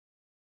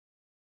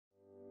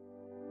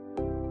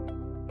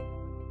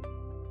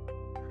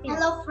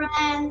Hello,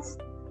 friends.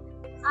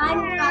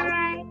 I'm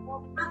Hi.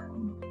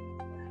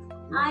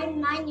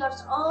 I'm 9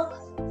 years old.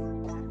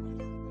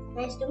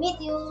 Nice to meet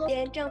you. 今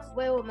天政府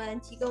为我们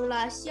提供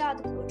了需要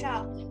的口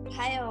罩，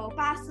还有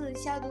8·4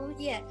消毒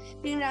液，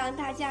并让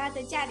大家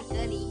在家里隔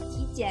离、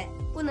体检，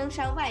不能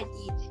上外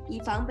地，以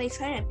防被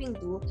传染病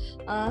毒。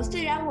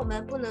虽然我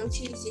们不能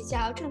去学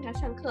校正常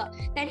上课，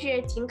但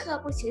是停课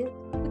不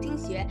停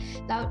学，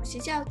学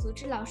校组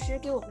织老师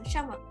给我们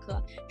上网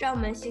课，让我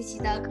们学习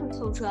得更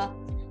透彻。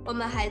我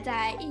们还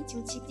在疫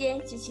情期间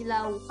学习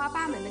了五花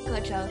八门的课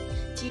程，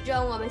其中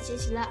我们学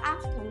习了阿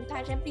夫酮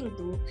大战病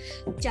毒。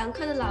讲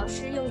课的老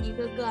师用一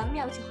个个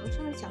妙趣横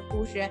生的小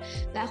故事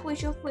来绘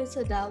声绘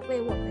色地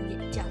为我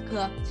们讲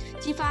课，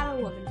激发了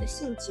我们的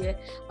兴趣，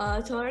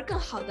从而更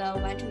好地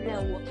完成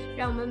任务，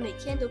让我们每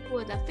天都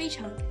过得非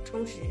常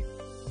充实。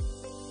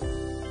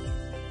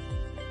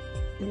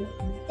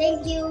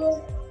Thank you.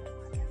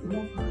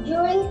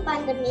 During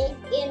pandemic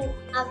in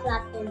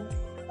Aflatoun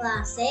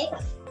Classic,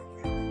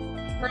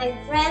 my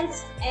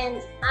friends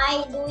and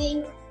I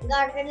doing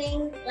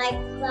gardening like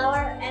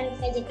flower and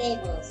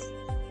vegetables.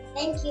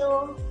 Thank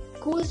you.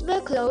 Schools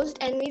were closed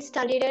and we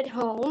studied at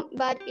home,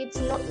 but it's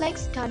not like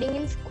studying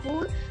in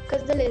school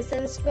because the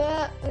lessons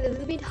were a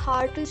little bit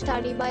hard to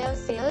study by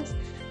ourselves.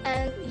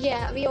 And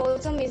yeah, we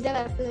also missed the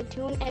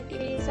Aflatoun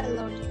activities a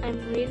lot. I'm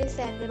really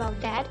sad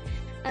about that.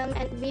 And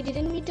we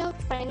didn't meet our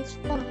friends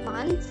for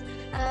months,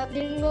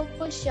 didn't go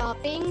for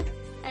shopping,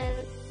 and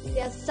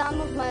there are some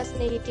of us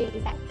negative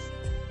impacts.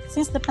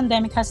 Since the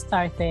pandemic has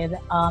started,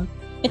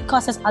 it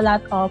causes a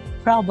lot of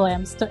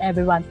problems to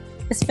everyone,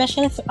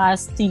 especially to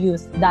us, to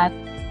youth, that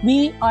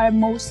we are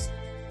most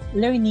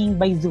learning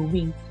by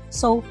doing.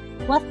 So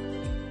what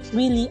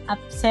really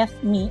upset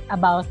me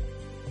about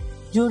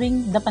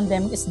during the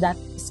pandemic is that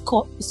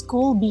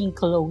school being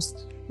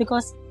closed,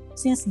 because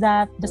since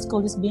that the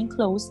school is being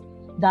closed,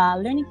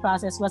 the learning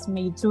process was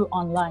made through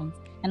online.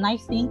 And I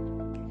think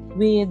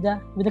with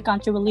the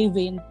country we live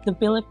in, the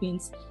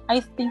Philippines,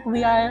 I think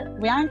we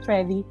aren't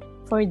ready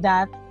for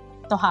that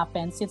to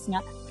happen, since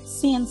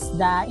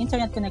the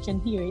internet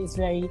connection here is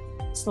very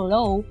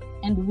slow,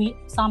 and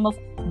some of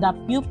the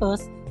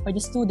pupils or the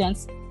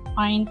students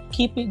aren't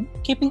keeping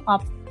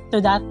up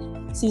to that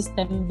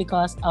system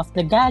because of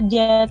the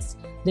gadgets,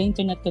 the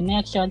internet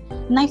connection.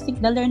 And I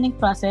think the learning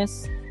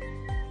process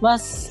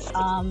was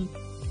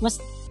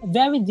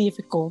very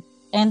difficult,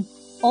 and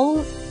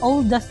all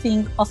the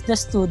thing of the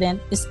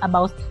student is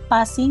about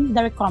passing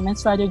the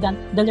requirements rather than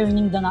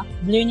learning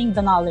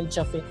the knowledge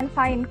of it. I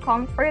find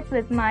comfort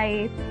with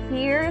my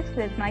peers,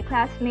 with my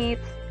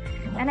classmates,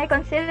 and I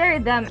consider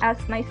them as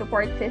my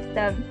support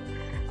system.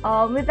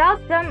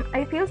 Without them,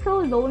 I feel so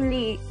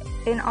lonely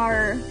in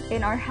our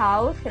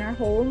house, in our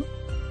home,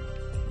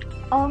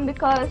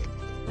 because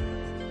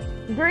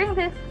during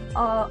this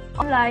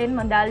online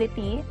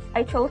modality,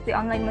 I chose the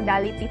online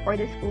modality for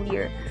the school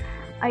year.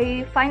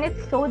 I find it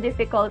so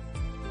difficult.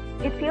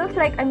 It feels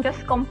like I'm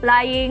just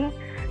complying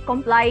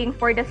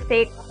for the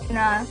sake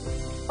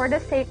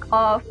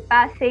of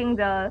passing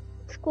the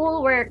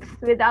school works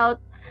without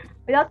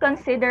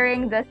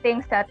considering the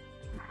things that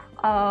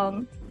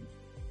I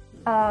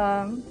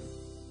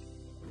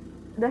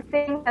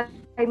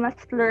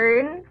must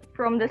learn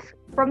from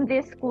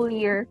this school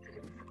year.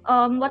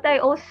 What I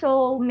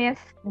also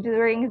missed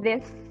during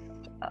this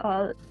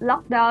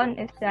lockdown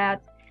is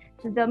that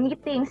the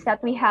meetings that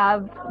we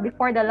have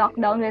before the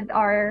lockdown with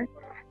our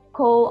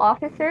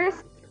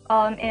co-officers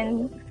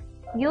in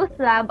Youth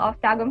Lab of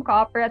Tagum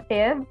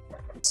Cooperative.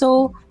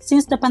 So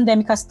since the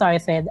pandemic has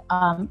started,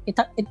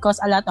 it caused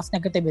a lot of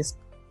negative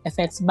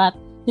effects. But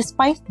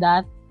despite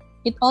that,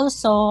 it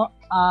also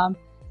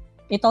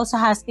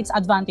has its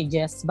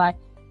advantages. By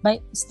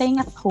staying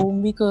at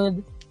home, we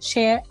could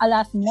share a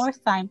lot more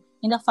time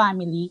in the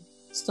family.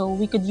 So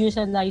we could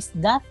utilize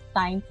that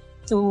time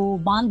to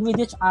bond with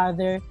each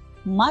other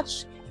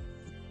much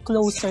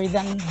closer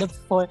than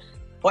before.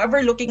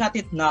 However, looking at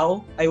it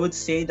now, I would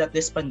say that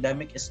this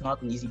pandemic is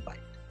not an easy fight.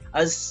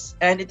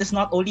 And it is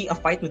not only a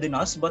fight within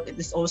us, but it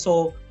is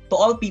also to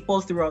all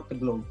people throughout the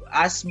globe.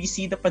 As we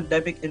see the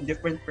pandemic in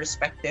different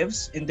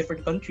perspectives in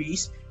different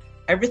countries,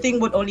 everything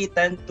would only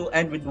tend to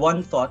end with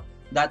one thought,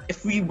 that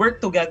if we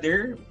work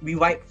together, we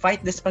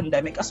fight this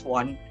pandemic as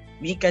one,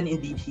 we can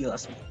indeed heal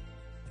as one.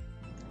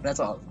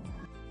 That's all.